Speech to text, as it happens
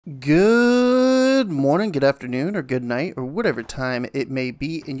Good morning, good afternoon, or good night, or whatever time it may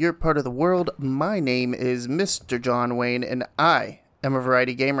be in your part of the world. My name is Mr. John Wayne, and I am a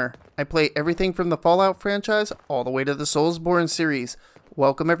variety gamer. I play everything from the Fallout franchise all the way to the Soulsborne series.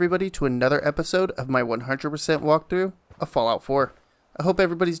 Welcome everybody to another episode of my 100% walkthrough of Fallout 4. I hope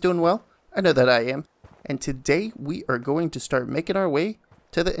everybody's doing well. I know that I am. And today we are going to start making our way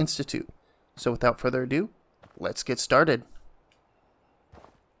to the Institute. So without further ado, let's get started.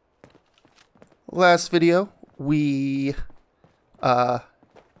 Last video, we found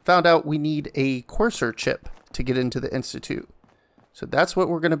out we need a Courser chip to get into the Institute. So that's what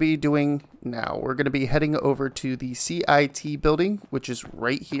we're going to be doing now. We're going to be heading over to the C.I.T building, which is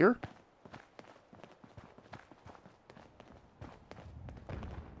right here.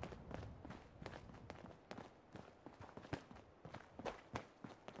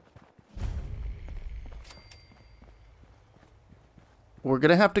 We're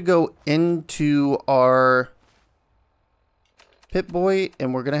going to have to go into our Pip-Boy,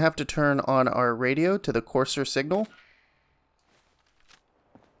 and we're going to have to turn on our radio to the Courser signal.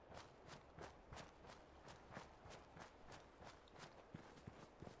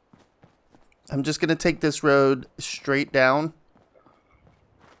 I'm just going to take this road straight down,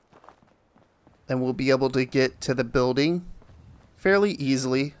 and we'll be able to get to the building fairly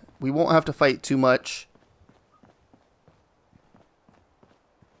easily. We won't have to fight too much.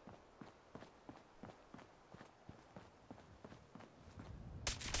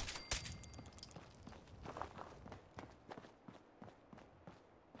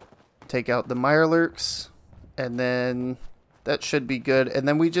 Take out the Mirelurks, and then that should be good. And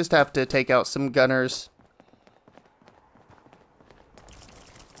then we just have to take out some gunners.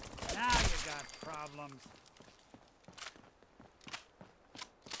 Now you got problems.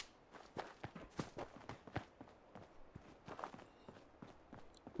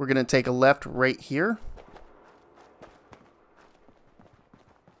 We're going to take a left right here.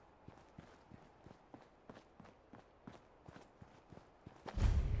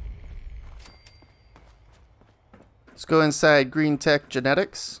 Let's go inside Green Tech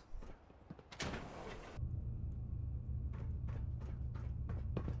Genetics.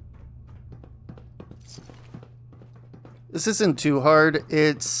 This isn't too hard.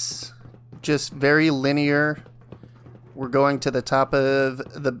 It's just very linear. We're going to the top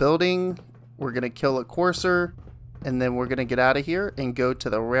of the building. We're going to kill a Courser, and then we're going to get out of here and go to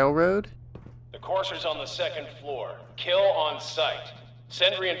the railroad. The Courser's on the second floor. Kill on sight.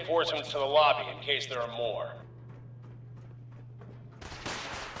 Send reinforcements to the lobby in case there are more.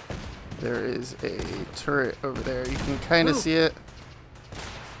 There is a turret over there. You can kind of see it.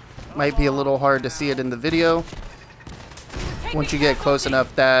 Might be a little hard to see it in the video. Once you get close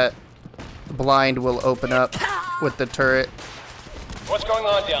enough, that blind will open up with the turret. What's going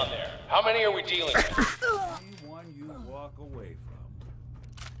on down there? How many are we dealing with? Anyone you walk away from.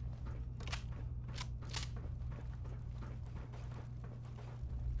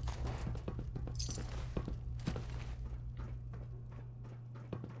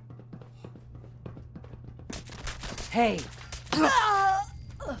 Hey!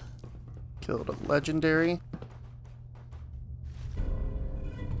 Killed a legendary.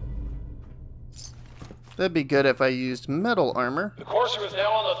 That'd be good if I used metal armor. The Courser is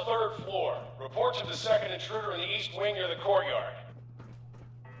now on the third floor. Report to the second intruder in the east wing near the courtyard.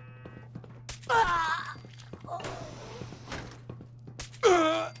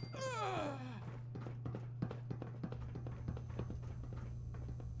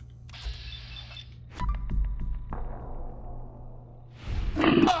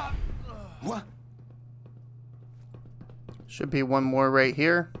 What? Should be one more right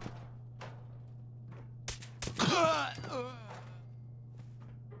here.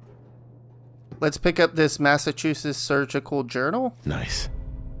 Let's pick up this Massachusetts Surgical Journal. Nice.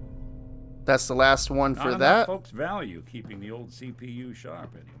 That's the last one for Not that. enough folks value keeping the old CPU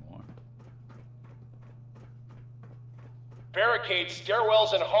sharp anymore. Barricade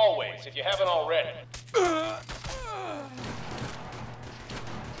stairwells and hallways if you haven't already.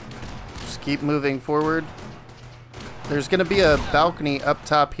 Just keep moving forward. There's going to be a balcony up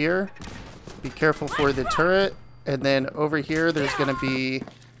top here. Be careful for the turret. And then over here, there's going to be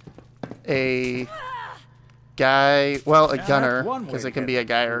a guy, well, a gunner, because it can be a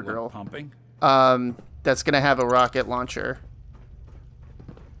guy or a girl. That's going to have a rocket launcher.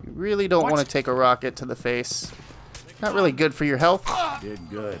 You really don't want to take a rocket to the face. Not really good for your health. Did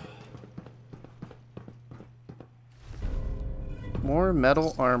good. More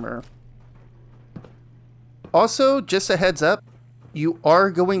metal armor. Also, just a heads up, you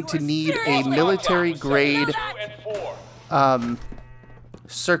are going to need a military grade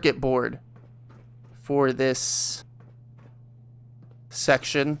circuit board for this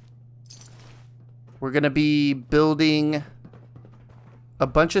section. We're going to be building a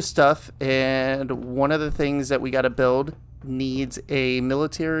bunch of stuff, and one of the things that we got to build needs a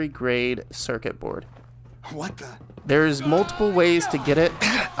military grade circuit board. What the? There's multiple ways to get it.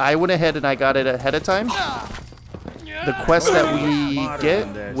 I went ahead and I got it ahead of time. The quest that we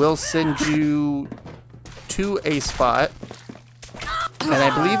get will send you to a spot, and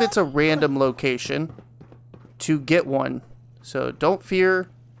I believe it's a random location to get one. So don't fear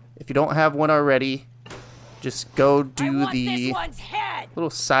if you don't have one already. Just go do the little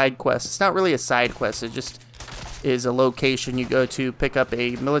side quest. It's not really a side quest, it just is a location you go to pick up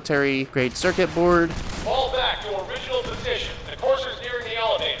a military grade circuit board. Fall back to original position. The courser's nearing the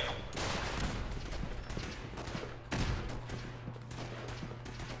elevator.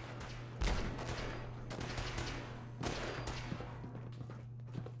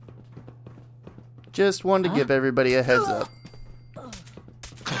 Just wanted to give everybody a heads up.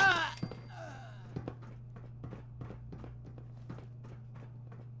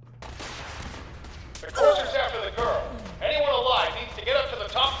 The courser's after the girl. Anyone alive needs to get up to the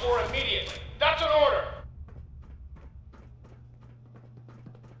top floor immediately. That's an order.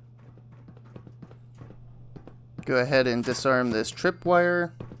 Go ahead and disarm this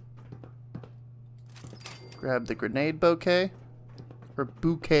tripwire. Grab the grenade bouquet, or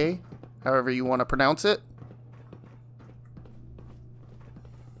bouquet, however you want to pronounce it.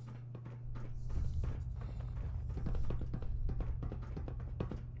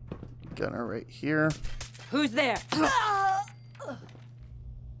 Gunner right here. Who's there?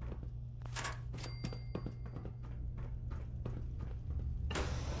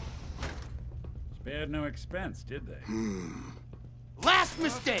 Spared no expense, did they? Last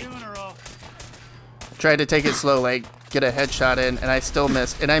mistake. Tried to take it slow, like get a headshot in, and I still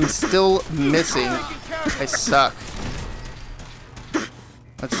missed. And I'm still missing. I suck.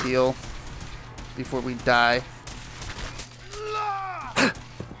 Let's heal before we die.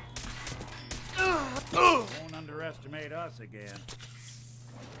 Won't underestimate us again.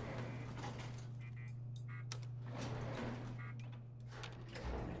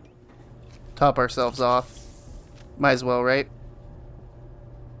 Top ourselves off. Might as well, right?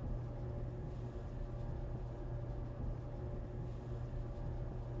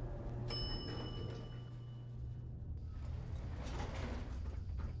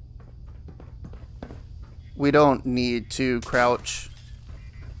 We don't need to crouch.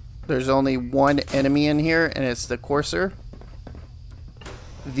 There's only one enemy in here, and it's the courser.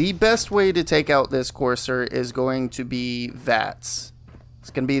 The best way to take out this courser is going to be VATS. It's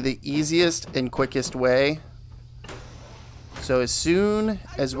going to be the easiest and quickest way. So as soon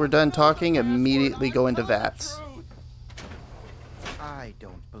as we're done talking, immediately go into VATS. I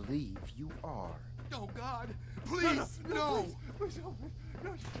don't believe you are. Oh God, please, no.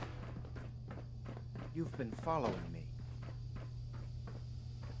 You've been following me.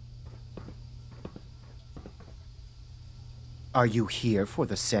 Are you here for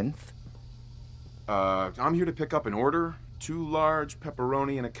the synth? I'm here to pick up an order. 2 large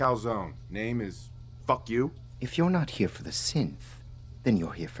pepperoni and a calzone. Name is Fuck You. If you're not here for the synth, then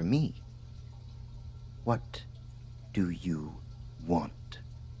you're here for me. What do you want?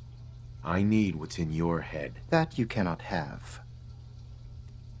 I need what's in your head. That you cannot have.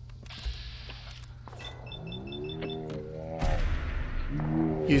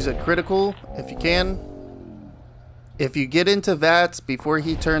 Use a critical if you can. If you get into VATS before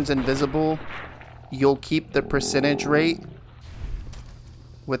he turns invisible, you'll keep the percentage rate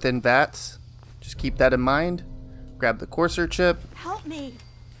within VATS. Just keep that in mind. Grab the courser chip. Help me.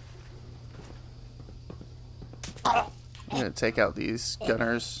 I'm going to take out these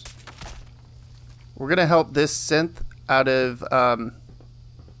gunners. We're going to help this synth out of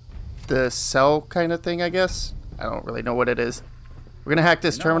the cell kind of thing, I guess. I don't really know what it is. We're going to hack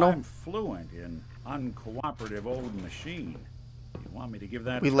this terminal. I'm fluent in uncooperative old machine. You want me to give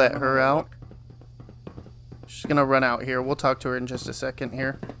that? We let terminal her a out. look? She's going to run out here. We'll talk to her in just a second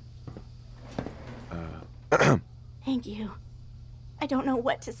here. Thank you. I don't know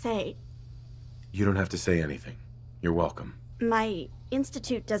what to say. You don't have to say anything. You're welcome. My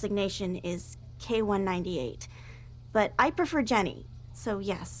institute designation is K198, but I prefer Jenny, so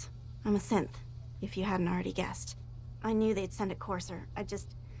yes, I'm a synth, if you hadn't already guessed. I knew they'd send a courser. I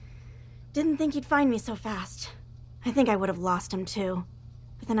just didn't think he'd find me so fast. I think I would have lost him too,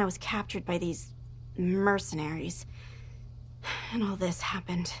 but then I was captured by these mercenaries, and all this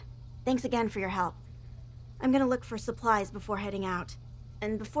happened. Thanks again for your help. I'm gonna look for supplies before heading out.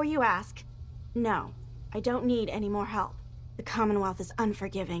 And before you ask, no, I don't need any more help. The Commonwealth is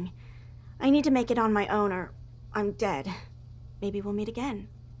unforgiving. I need to make it on my own or I'm dead. Maybe we'll meet again,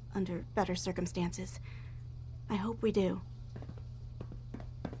 under better circumstances. I hope we do.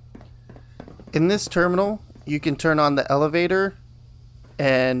 In this terminal, you can turn on the elevator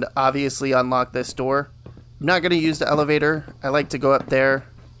and obviously unlock this door. I'm not going to use the elevator. I like to go up there.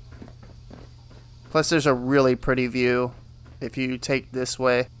 Plus, there's a really pretty view if you take this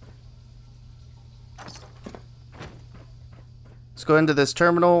way. Let's go into this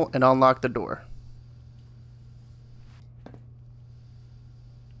terminal and unlock the door.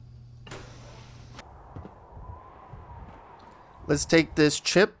 Let's take this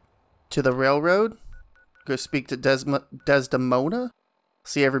chip to the railroad. Go speak to Desdemona.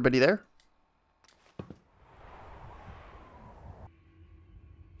 See everybody there.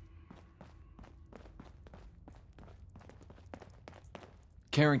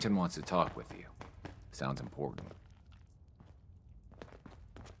 Carrington wants to talk with you. Sounds important.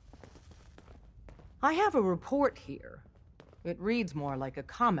 I have a report here. It reads more like a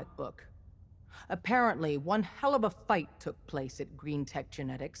comic book. Apparently, one hell of a fight took place at Green Tech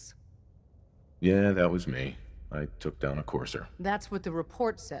Genetics. Yeah, that was me. I took down a courser. That's what the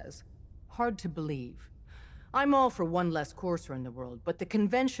report says. Hard to believe. I'm all for one less courser in the world, but the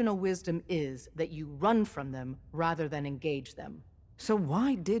conventional wisdom is that you run from them rather than engage them. So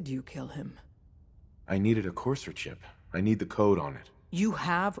why did you kill him? I needed a courser chip. I need the code on it. You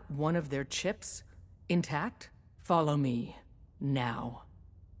have one of their chips intact? Follow me, now.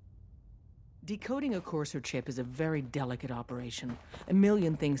 Decoding a courser chip is a very delicate operation. A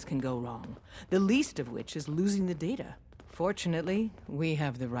million things can go wrong, the least of which is losing the data. Fortunately, we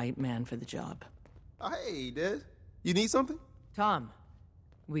have the right man for the job. Hey, Des. You need something? Tom,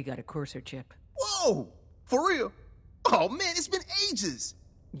 we got a courser chip. Whoa! For real? Oh, man, it's been ages!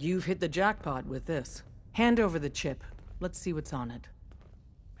 You've hit the jackpot with this. Hand over the chip. Let's see what's on it.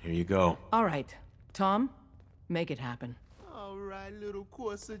 Here you go. All right. Tom, make it happen. All right, little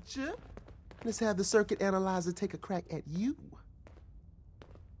courser chip. Let's have the circuit analyzer take a crack at you.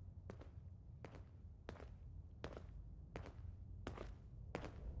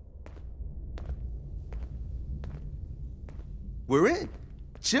 We're in.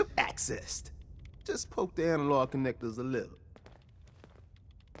 Chip accessed. Just poke the analog connectors a little.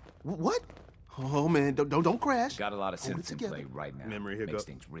 What? Oh man, don't crash. Got a lot of Hold it synths in together. play right now. Memory hiccup. Makes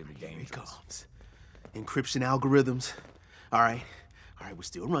things really Here it dangerous. comes. Encryption algorithms. All right, we're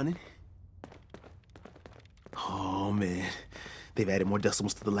still running. Oh man, they've added more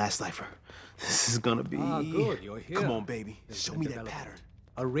decimals to the last cipher. This is gonna be. Ah, good, you're here. Come on, baby, There's show been me that development. pattern.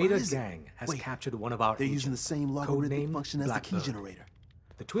 A raider What is it? gang has Wait, captured one of our They're using the agents. same logarithmic Codename function as the key Blackbird. generator.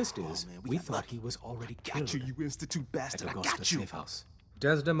 The twist is, man, we we got thought lucky. he was already Got killed you institute at bastard. I Augusta got you. safe house.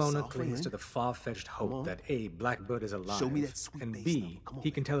 Desdemona Soft clings hand. to the far-fetched Come hope on. that A, Blackbird is alive, Show me that sweet and face B, number. Come on,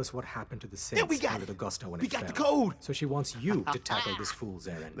 he can tell us what happened to the There we saints got under it. the Augusta when We it got the fell. code. So she wants you to tackle this fool's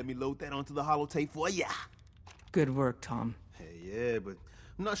errand. Let me load that onto the holotape for ya. Good work, Tom. Hey, yeah, but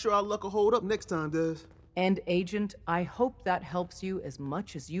I'm not sure our luck will hold up next time, Des. And Agent, I hope that helps you as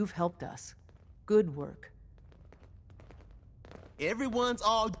much as you've helped us. Good work. Everyone's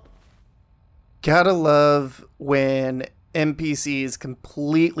all. Gotta love when NPCs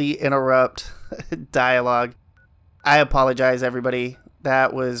completely interrupt dialogue. I apologize, everybody.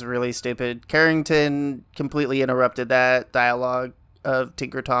 That was really stupid. Carrington completely interrupted that dialogue of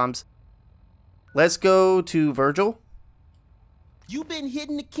Tinker Tom's. Let's go to Virgil. You've been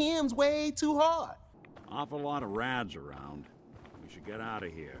hitting the chems way too hard. Awful lot of rads around. We should get out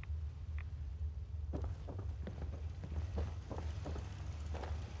of here.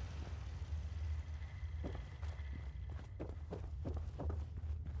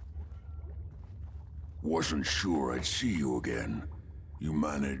 Wasn't sure I'd see you again. You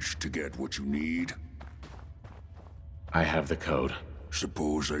managed to get what you need? I have the code.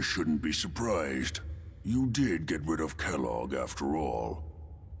 Suppose I shouldn't be surprised. You did get rid of Kellogg after all.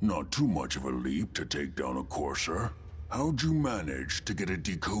 Not too much of a leap to take down a courser. How'd you manage to get it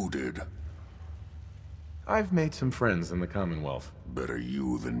decoded? I've made some friends in the Commonwealth. Better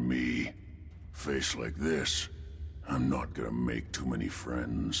you than me. Face like this, I'm not gonna make too many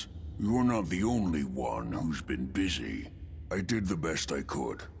friends. You're not the only one who's been busy. I did the best I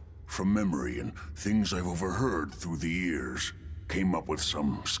could. From memory and things I've overheard through the years. Came up with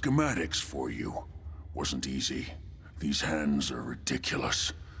some schematics for you. Wasn't easy. These hands are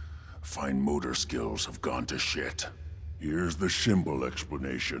ridiculous. Fine motor skills have gone to shit. Here's the simple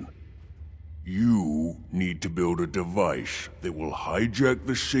explanation. You need to build a device that will hijack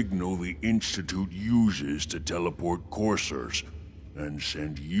the signal the Institute uses to teleport coursers, and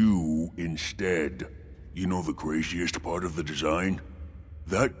send you instead. You know the craziest part of the design?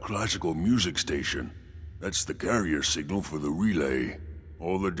 That classical music station. That's the carrier signal for the relay.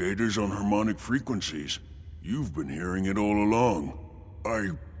 All the data's on harmonic frequencies. You've been hearing it all along. I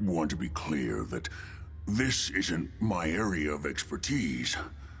want to be clear that this isn't my area of expertise.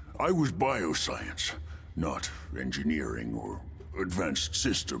 I was bioscience, not engineering or advanced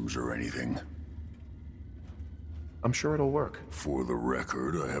systems or anything. I'm sure it'll work. For the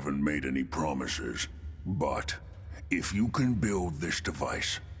record, I haven't made any promises. But if you can build this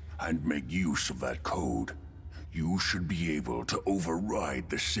device and make use of that code, you should be able to override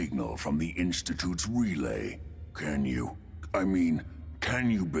the signal from the Institute's relay. Can you? I mean, can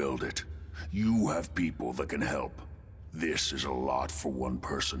you build it? You have people that can help. This is a lot for one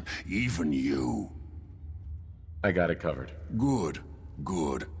person, even you. I got it covered. Good,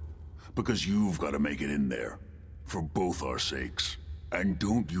 good. Because you've got to make it in there. For both our sakes. And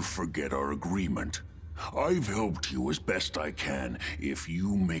don't you forget our agreement. I've helped you as best I can. If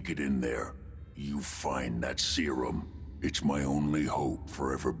you make it in there, you find that serum. It's my only hope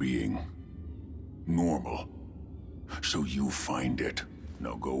for ever being normal. So you find it.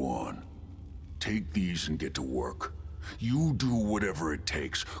 Now go on. Take these and get to work. You do whatever it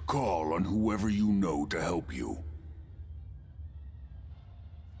takes. Call on whoever you know to help you.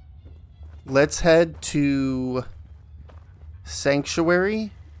 Let's head to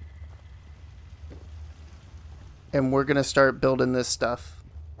Sanctuary. And we're going to start building this stuff.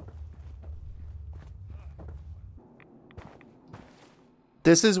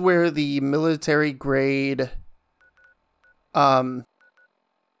 This is where the military grade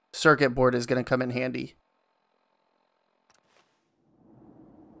circuit board is going to come in handy.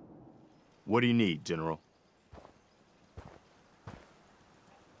 What do you need, General?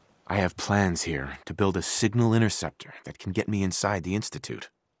 I have plans here to build a signal interceptor that can get me inside the Institute.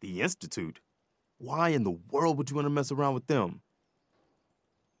 The Institute? Why in the world would you want to mess around with them?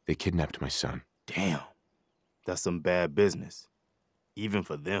 They kidnapped my son. Damn. That's some bad business. Even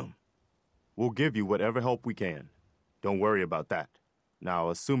for them. We'll give you whatever help we can. Don't worry about that. Now,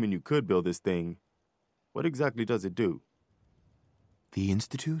 assuming you could build this thing, what exactly does it do? The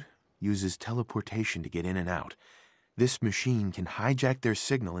Institute uses teleportation to get in and out. This machine can hijack their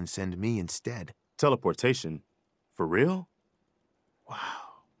signal and send me instead. Teleportation? For real? Wow.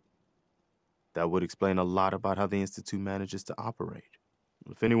 That would explain a lot about how the Institute manages to operate.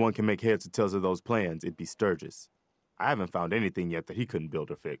 If anyone can make heads or tails of those plans, it'd be Sturgis. I haven't found anything yet that he couldn't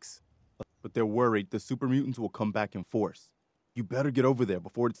build or fix. But they're worried the super mutants will come back in force. You better get over there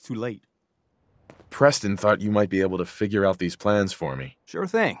before it's too late. Preston thought you might be able to figure out these plans for me. Sure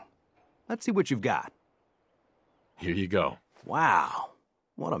thing. Let's see what you've got. Here you go. Wow.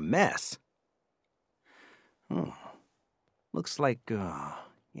 What a mess. Looks like,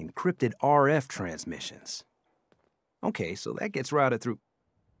 encrypted RF transmissions. Okay, so that gets routed through...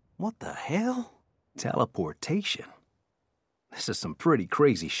 What the hell? Teleportation. This is some pretty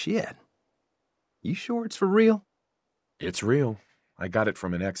crazy shit. You sure it's for real? It's real. I got it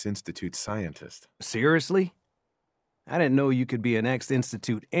from an ex-Institute scientist. Seriously? I didn't know you could be an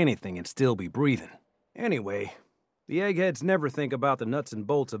ex-Institute anything and still be breathing. Anyway, the eggheads never think about the nuts and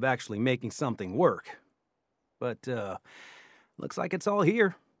bolts of actually making something work. But, looks like it's all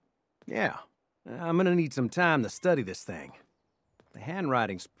here. Yeah, I'm gonna need some time to study this thing. The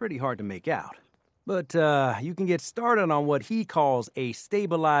handwriting's pretty hard to make out. But, you can get started on what he calls a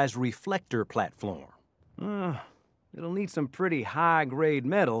stabilized reflector platform. It'll need some pretty high-grade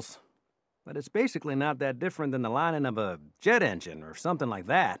metals, but it's basically not that different than the lining of a jet engine or something like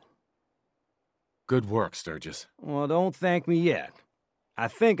that. Good work, Sturgis. Well, don't thank me yet. I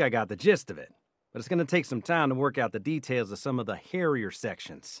think I got the gist of it, but it's gonna take some time to work out the details of some of the hairier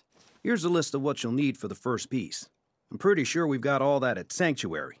sections. Here's a list of what you'll need for the first piece. I'm pretty sure we've got all that at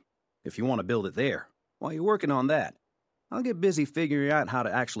Sanctuary, if you want to build it there. While you're working on that, I'll get busy figuring out how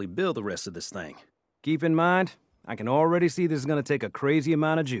to actually build the rest of this thing. Keep in mind, I can already see this is gonna take a crazy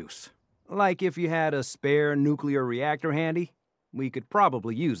amount of juice. Like if you had a spare nuclear reactor handy, we could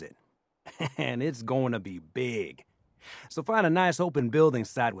probably use it. And it's going to be big. So find a nice open building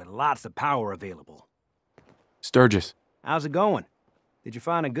site with lots of power available. Sturgis. How's it going? Did you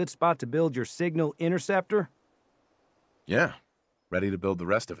find a good spot to build your signal interceptor? Yeah, ready to build the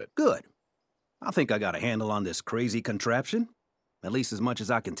rest of it. Good. I think I got a handle on this crazy contraption. At least as much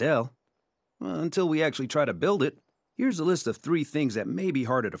as I can tell. Until we actually try to build it, here's a list of 3 things that may be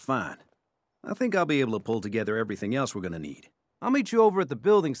harder to find. I think I'll be able to pull together everything else we're gonna need. I'll meet you over at the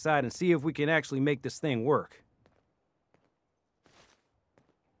building site and see if we can actually make this thing work.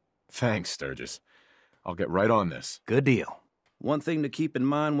 Thanks, Sturgis. I'll get right on this. Good deal. One thing to keep in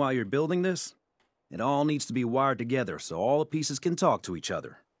mind while you're building this, It all needs to be wired together so all the pieces can talk to each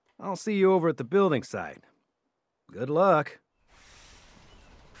other. I'll see you over at the building site. Good luck.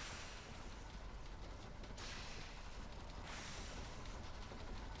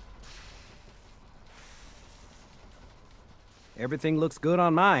 Everything looks good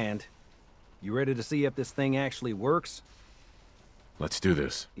on my end. You ready to see if this thing actually works? Let's do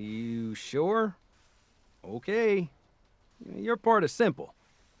this. You sure? Okay. Your part is simple.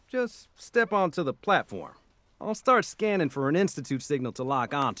 Just step onto the platform. I'll start scanning for an Institute signal to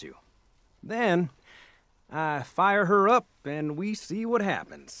lock onto. Then, I fire her up and we see what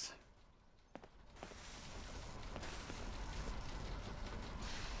happens.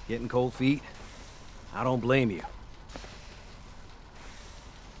 Getting cold feet? I don't blame you.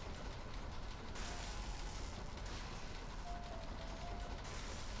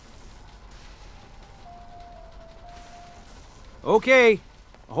 Okay,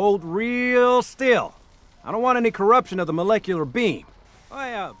 hold real still. I don't want any corruption of the molecular beam. Oh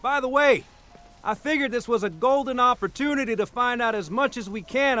yeah, by the way, I figured this was a golden opportunity to find out as much as we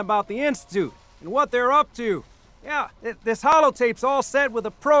can about the Institute and what they're up to. Yeah, this holotape's all set with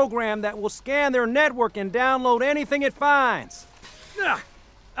a program that will scan their network and download anything it finds.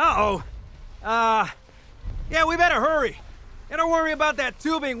 Uh-oh. Yeah, we better hurry. And don't worry about that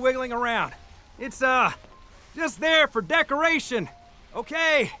tubing wiggling around. It's, just there for decoration.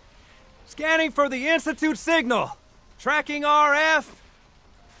 Okay. Scanning for the Institute signal. Tracking RF.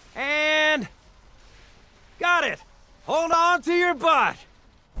 And... got it. Hold on to your butt.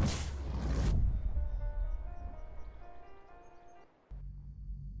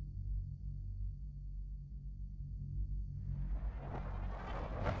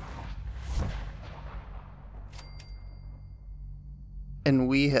 And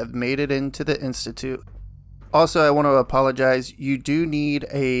we have made it into the Institute. Also, I want to apologize. You do need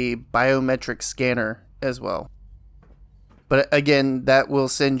a biometric scanner as well. But again, that will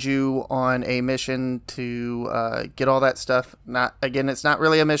send you on a mission to get all that stuff. It's not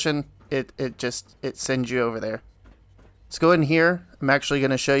really a mission. It sends you over there. Let's go in here. I'm actually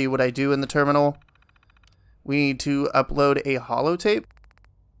going to show you what I do in the terminal. We need to upload a holotape.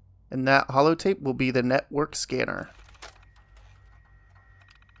 And that holotape will be the network scanner.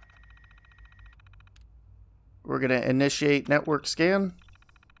 We're going to initiate network scan.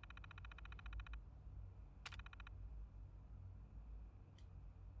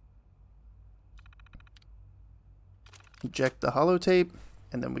 Eject the holotape,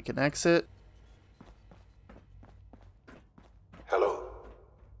 and then we can exit. Hello.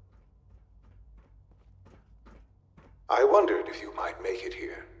 I wondered if you might make it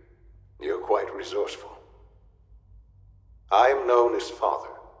here. You're quite resourceful. I'm known as Father.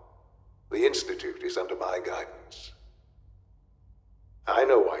 The Institute is under my guidance. I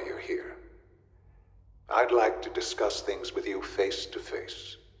know why you're here. I'd like to discuss things with you face to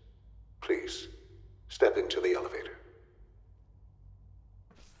face. Please, step into the elevator.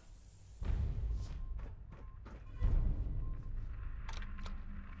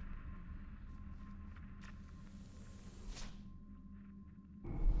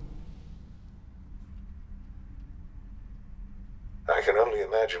 I can only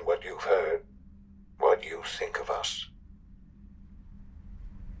imagine what you've heard, what you think of us.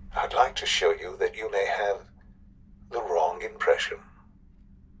 I'd like to show you that you may have the wrong impression.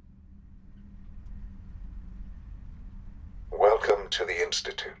 Welcome to the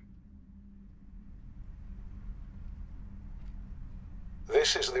Institute.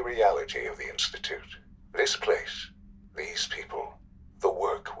 This is the reality of the Institute. This place, these people, the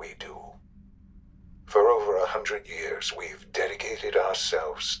work we do. For over 100 years, we've dedicated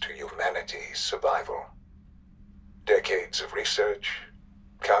ourselves to humanity's survival. Decades of research,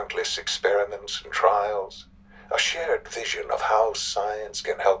 countless experiments and trials, a shared vision of how science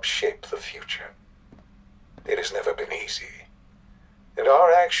can help shape the future. It has never been easy, and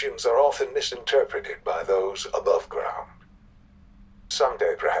our actions are often misinterpreted by those above ground.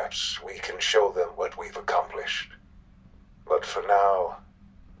 Someday, perhaps, we can show them what we've accomplished. But for now,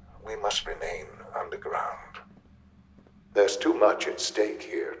 we must remain underground. There's too much at stake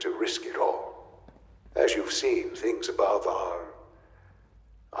here to risk it all. As you've seen, things above are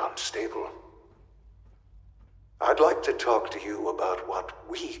unstable. I'd like to talk to you about what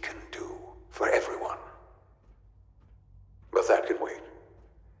we can do for everyone. But that can wait.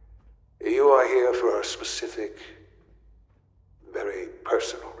 You are here for a specific, very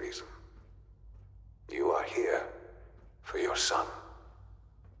personal reason. You are here for your son.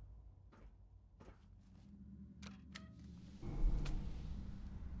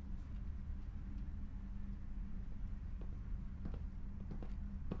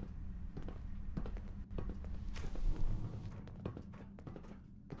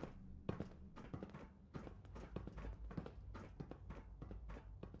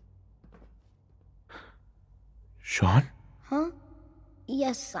 Sean? Huh?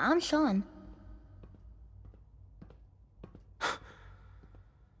 Yes, I'm Sean.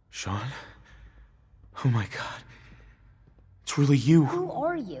 Sean? Oh my god. It's really you. Who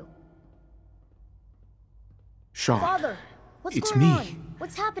are you? Sean. Father, what's It's going me. on?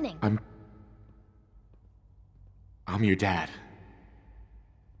 What's happening? I'm your dad.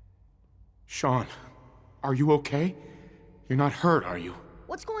 Sean, are you okay? You're not hurt, are you?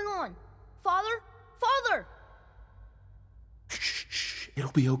 What's going on? Father? Father! Shh.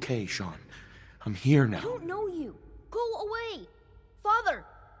 It'll be okay, Sean. I'm here now. I don't know you. Go away. Father!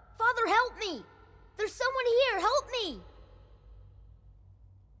 Father, help me! There's someone here, help me!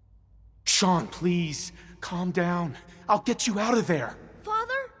 Sean, please, calm down. I'll get you out of there.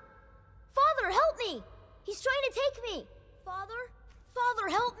 Father? Father, help me! He's trying to take me! Father? Father,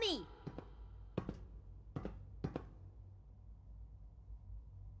 help me!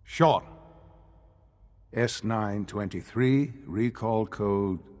 Sean. S923, recall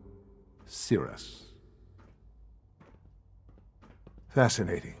code Cirrus.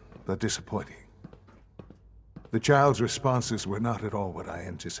 Fascinating, but disappointing. The child's responses were not at all what I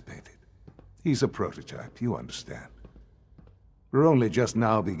anticipated. He's a prototype, you understand. We're only just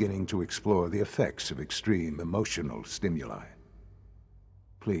now beginning to explore the effects of extreme emotional stimuli.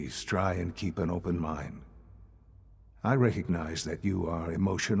 Please try and keep an open mind. I recognize that you are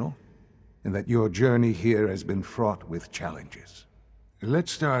emotional, and that your journey here has been fraught with challenges.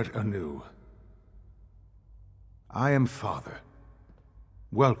 Let's start anew. I am Father.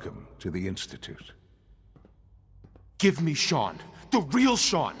 Welcome to the Institute. Give me Sean. The real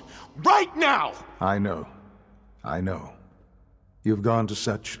Sean. Right now! I know. You've gone to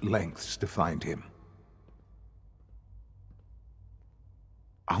such lengths to find him.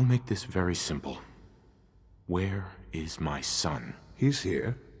 I'll make this very simple. Where is my son? He's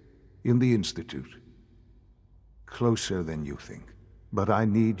here, in the Institute. Closer than you think. But I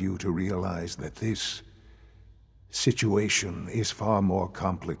need you to realize that this situation is far more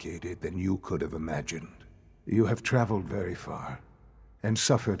complicated than you could have imagined. You have traveled very far, and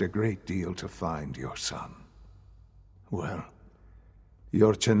suffered a great deal to find your son. Well,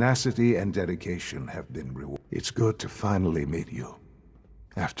 your tenacity and dedication have been rewarded. It's good to finally meet you,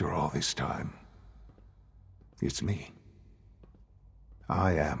 after all this time. It's me.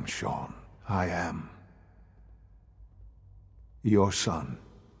 I am Sean. I am your son.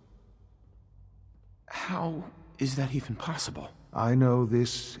 How is that even possible? I know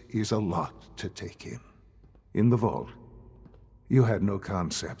this is a lot to take in. In the vault, you had no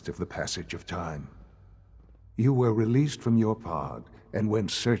concept of the passage of time. You were released from your pod and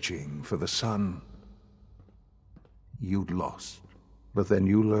went searching for the son you'd lost. But then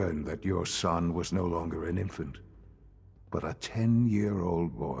you learned that your son was no longer an infant, but a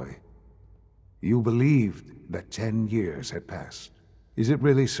 10-year-old boy. You believed that 10 years had passed. Is it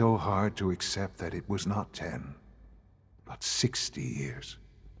really so hard to accept that it was not 10, but 60 years?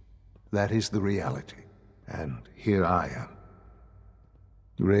 That is the reality. And here I am,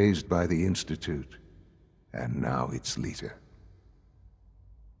 raised by the Institute, and now its leader.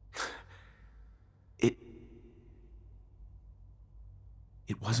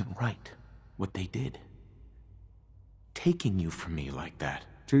 It wasn't right, what they did. Taking you from me like that.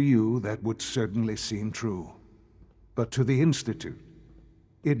 To you, that would certainly seem true. But to the Institute,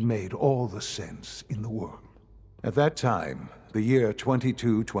 it made all the sense in the world. At that time, the year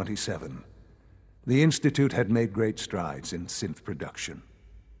 2227, the Institute had made great strides in synth production.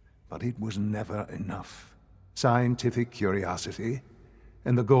 But it was never enough. Scientific curiosity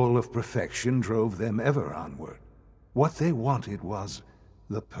and the goal of perfection drove them ever onward. What they wanted was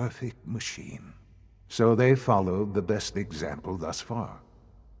the perfect machine. So they followed the best example thus far.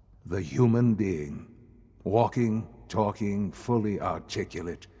 The human being, walking, talking, fully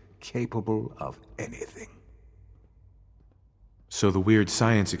articulate, capable of anything. So the weird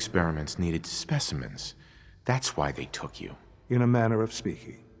science experiments needed specimens. That's why they took you. In a manner of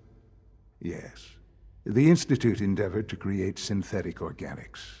speaking, yes. The Institute endeavored to create synthetic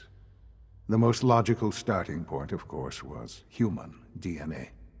organics. The most logical starting point, of course, was human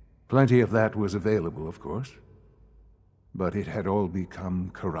DNA. Plenty of that was available, of course, but it had all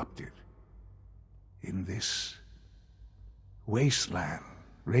become corrupted. In this wasteland,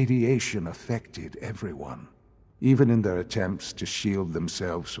 radiation affected everyone. Even in their attempts to shield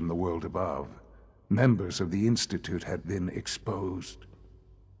themselves from the world above, members of the Institute had been exposed.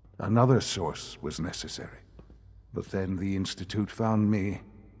 Another source was necessary. But then the Institute found me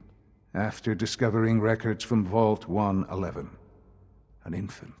after discovering records from Vault 111. An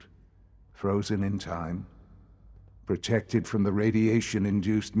infant, frozen in time, protected from the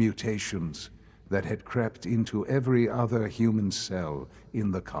radiation-induced mutations that had crept into every other human cell in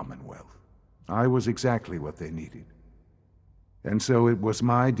the Commonwealth. I was exactly what they needed. And so it was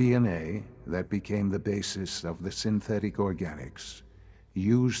my DNA that became the basis of the synthetic organics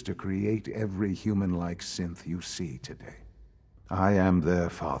used to create every human-like synth you see today. I am their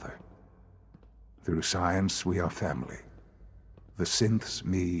father. Through science, we are family. The synths,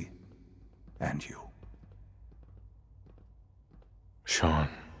 me, and you. Sean.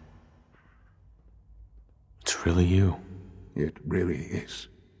 It's really you. It really is.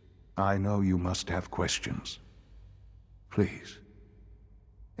 I know you must have questions. Please.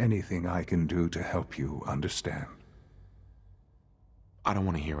 Anything I can do to help you understand. I don't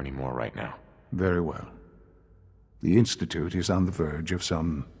want to hear any more right now. Very well. The Institute is on the verge of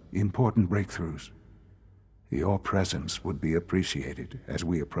some important breakthroughs. Your presence would be appreciated as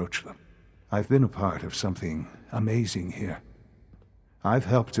we approach them. I've been a part of something amazing here. I've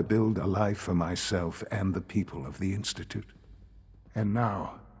helped to build a life for myself and the people of the Institute. And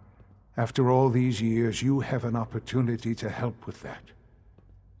now, after all these years, you have an opportunity to help with that.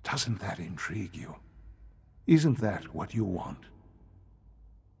 Doesn't that intrigue you? Isn't that what you want?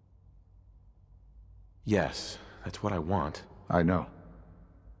 Yes, that's what I want. I know.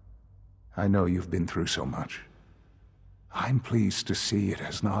 I know you've been through so much. I'm pleased to see it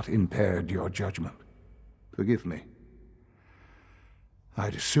has not impaired your judgment. Forgive me.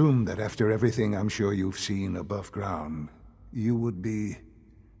 I'd assumed that after everything I'm sure you've seen above ground, you would be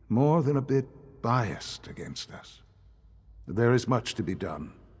more than a bit biased against us. There is much to be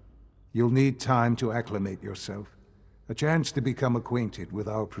done. You'll need time to acclimate yourself, a chance to become acquainted with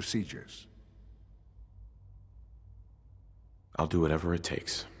our procedures. I'll do whatever it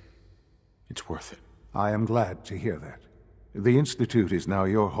takes. It's worth it. I am glad to hear that. The Institute is now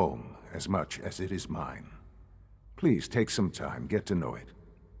your home as much as it is mine. Please take some time, get to know it.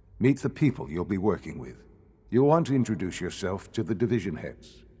 Meet the people you'll be working with. You'll want to introduce yourself to the division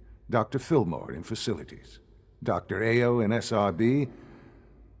heads. Dr. Fillmore in Facilities, Dr. Ao in SRB,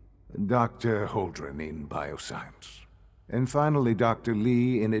 Dr. Holdren in Bioscience, and finally Dr.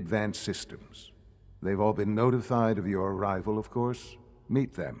 Lee in Advanced Systems. They've all been notified of your arrival, of course.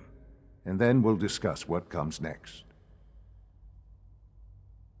 Meet them, and then we'll discuss what comes next.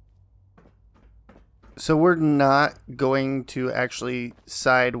 So we're not going to actually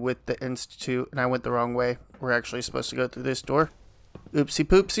side with the Institute, and I went the wrong way. We're actually supposed to go through this door. Oopsie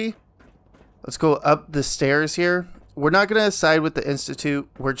poopsie. Let's go up the stairs here. We're not going to side with the Institute.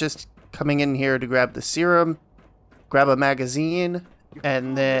 We're just coming in here to grab the serum, grab a magazine,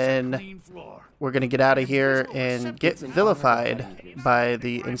 and then we're going to get out of here and get vilified by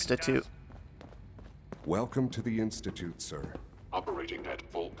the Institute. Welcome to the Institute, sir. Operating at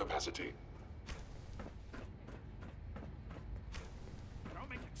full capacity.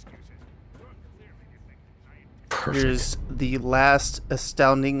 Perfect. Here's the last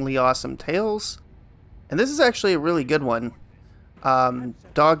astoundingly awesome tales. And this is actually a really good one.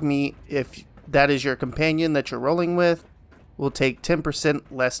 Dog meat, if that is your companion that you're rolling with, will take 10%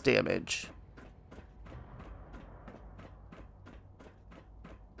 less damage.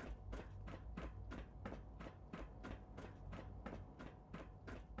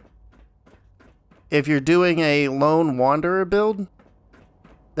 If you're doing a lone wanderer build,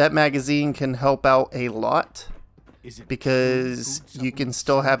 that magazine can help out a lot, because you can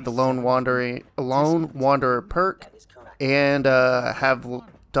still have the lone wanderer perk and have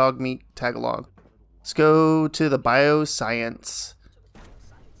dog meat tag along. Let's go to the bioscience.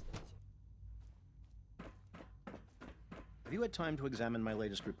 Have you had time to examine my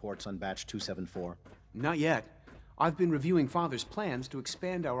latest reports on batch 274? Not yet. I've been reviewing Father's plans to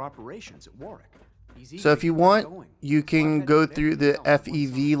expand our operations at Warwick. So if you want, you can go through the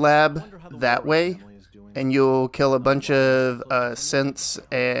FEV lab that way, and you'll kill a bunch of synths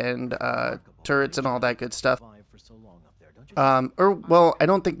and turrets and all that good stuff. Well, I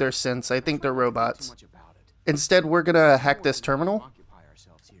don't think they're synths. I think they're robots. Instead, we're going to hack this terminal.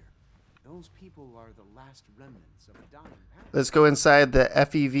 Let's go inside the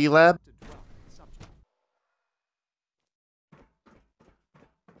FEV lab.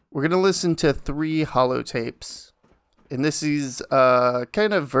 We're going to listen to 3 holotapes. And this is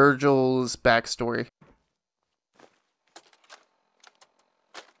kind of Virgil's backstory.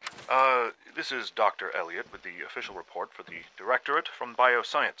 This is Dr. Elliot with the official report for the Directorate from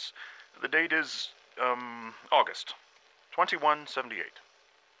Bioscience. The date is, August 2178.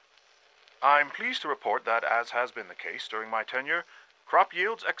 I'm pleased to report that, as has been the case during my tenure, crop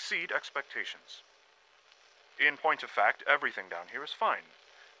yields exceed expectations. In point of fact, everything down here is fine,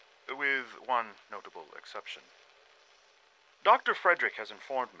 with one notable exception. Dr. Frederick has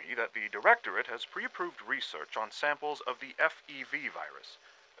informed me that the Directorate has pre-approved research on samples of the FEV virus,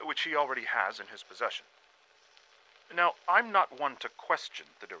 which he already has in his possession. Now, I'm not one to question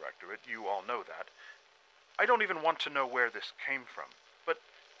the Directorate, you all know that. I don't even want to know where this came from, but,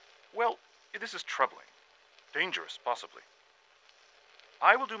 well, this is troubling. Dangerous, possibly.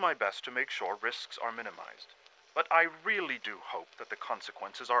 I will do my best to make sure risks are minimized, but I really do hope that the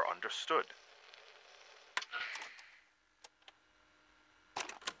consequences are understood.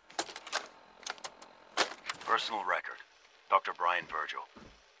 Personal record, Dr. Brian Virgil.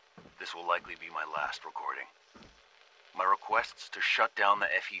 This will likely be my last recording. My requests to shut down the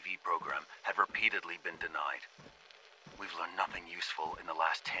FEV program have repeatedly been denied. We've learned nothing useful in the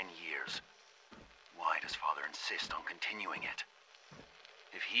last 10 years. Why does Father insist on continuing it?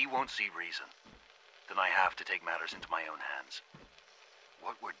 If he won't see reason, then I have to take matters into my own hands.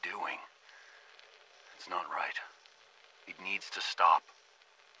 What we're doing, it's not right. It needs to stop.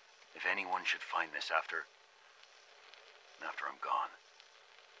 If anyone should find this after I'm gone,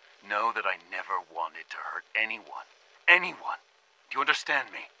 know that I never wanted to hurt anyone. Anyone! Do you understand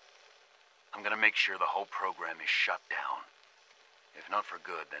me? I'm gonna make sure the whole program is shut down. If not for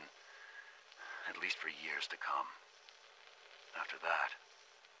good, then at least for years to come. After that,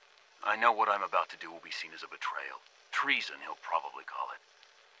 I know what I'm about to do will be seen as a betrayal. Treason, he'll probably call it.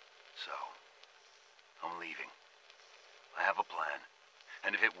 So, I'm leaving. I have a plan,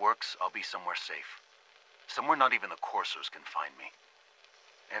 and if it works, I'll be somewhere safe. Somewhere not even the coursers can find me.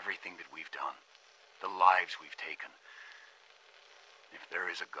 Everything that we've done, the lives we've taken. If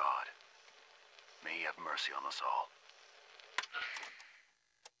there is a God, may he have mercy on us all.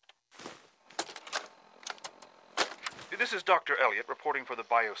 This is Dr. Elliot reporting for the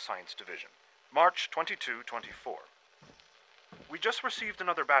Bioscience Division, March 22-24. We just received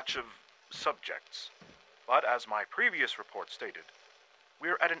another batch of subjects, but as my previous report stated,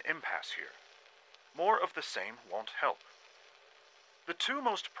 we're at an impasse here. More of the same won't help. The two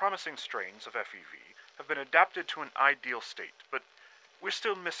most promising strains of FEV have been adapted to an ideal state, but we're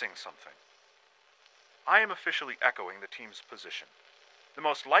still missing something. I am officially echoing the team's position. The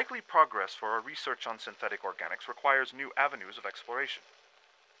most likely progress for our research on synthetic organics requires new avenues of exploration.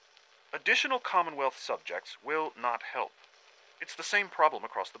 Additional Commonwealth subjects will not help. It's the same problem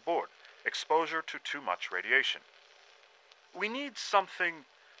across the board, exposure to too much radiation. We need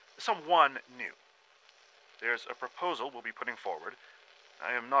someone new. There's a proposal we'll be putting forward.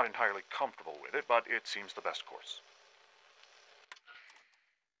 I am not entirely comfortable with it, but it seems the best course.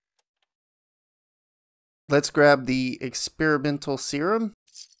 Let's grab the experimental serum.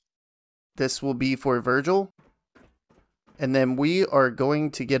 This will be for Virgil. And then we are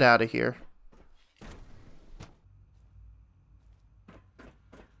going to get out of here.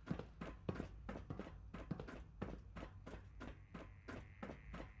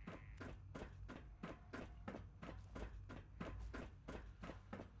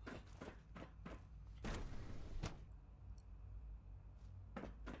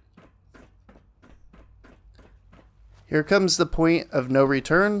 Here comes the point of no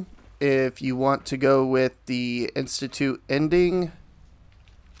return. If you want to go with the Institute ending,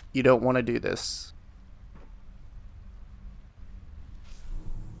 you don't want to do this.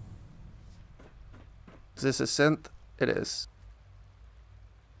 Is this a synth? It is.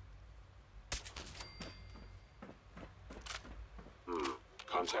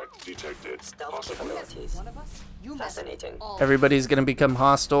 Contact detected. Stealth capabilities. Fascinating. Everybody's going to become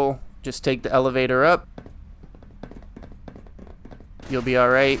hostile. Just take the elevator up. You'll be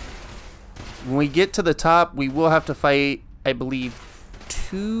alright. When we get to the top, we will have to fight, I believe,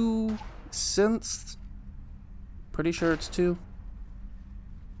 2 synths. Pretty sure it's 2.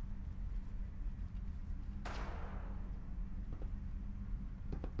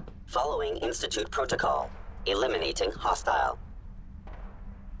 Following Institute protocol. Eliminating hostile.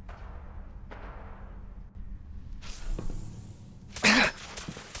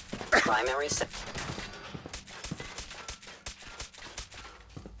 Primary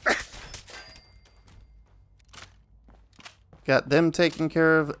Got them taken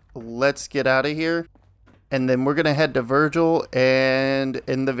care of. Let's get out of here. And then we're going to head to Virgil and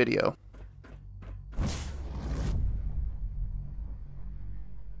end the video.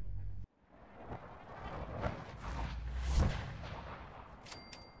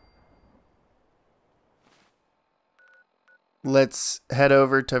 Let's head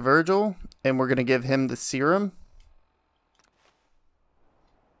over to Virgil and we're going to give him the serum.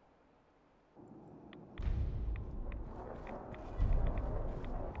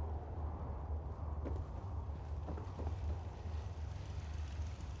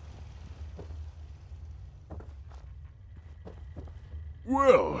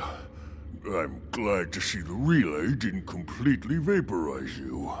 Well, I'm glad to see the relay didn't completely vaporize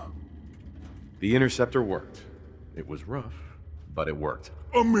you. The interceptor worked. It was rough, but it worked.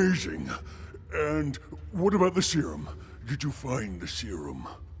 Amazing. And what about the serum? Did you find the serum?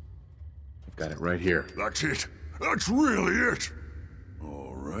 I've got it right here. That's it. That's really it.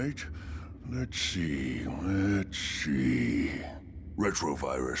 All right. Let's see.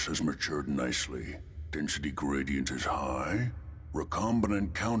 Retrovirus has matured nicely. Density gradient is high.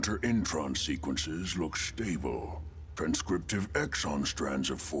 Recombinant counter-intron sequences look stable. Transcriptive exon strands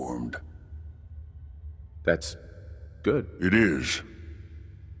have formed. That's good. It is.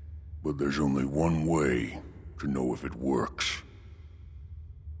 But there's only one way to know if it works.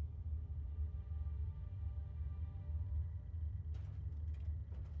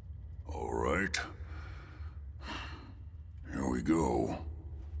 All right. Here we go.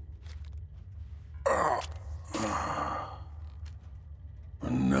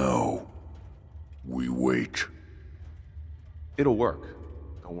 And now, we wait. It'll work.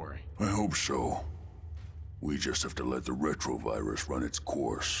 Don't worry. I hope so. We just have to let the retrovirus run its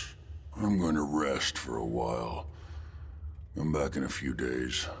course. I'm going to rest for a while. I'm back in a few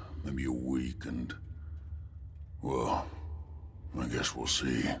days, maybe a week, and... well, I guess we'll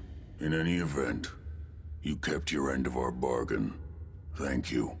see. In any event, you kept your end of our bargain.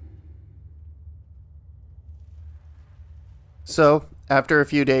 Thank you. So, after a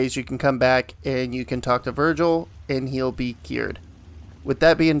few days, you can come back and you can talk to Virgil, and he'll be cured. With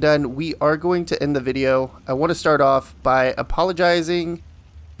that being done, we are going to end the video. I want to start off by apologizing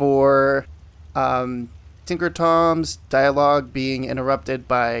for Tinker Tom's dialogue being interrupted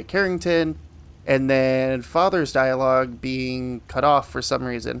by Carrington, and then Father's dialogue being cut off for some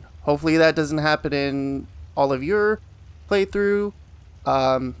reason. Hopefully that doesn't happen in all of your playthrough,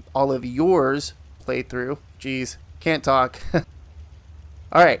 all of yours playthrough. Jeez, can't talk.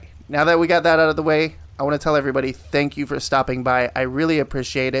 Alright, now that we got that out of the way, I want to tell everybody thank you for stopping by. I really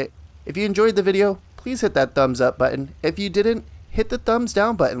appreciate it. If you enjoyed the video, please hit that thumbs up button. If you didn't, hit the thumbs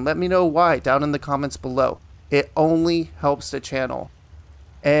down button. Let me know why down in the comments below. It only helps the channel.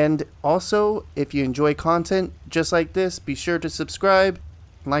 And also, if you enjoy content just like this, be sure to subscribe.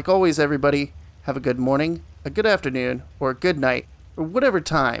 And like always, everybody, have a good morning, a good afternoon, or a good night, or whatever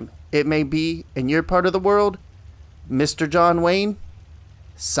time it may be in your part of the world. Mr. John Wayne,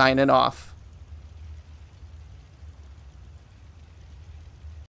 signing off.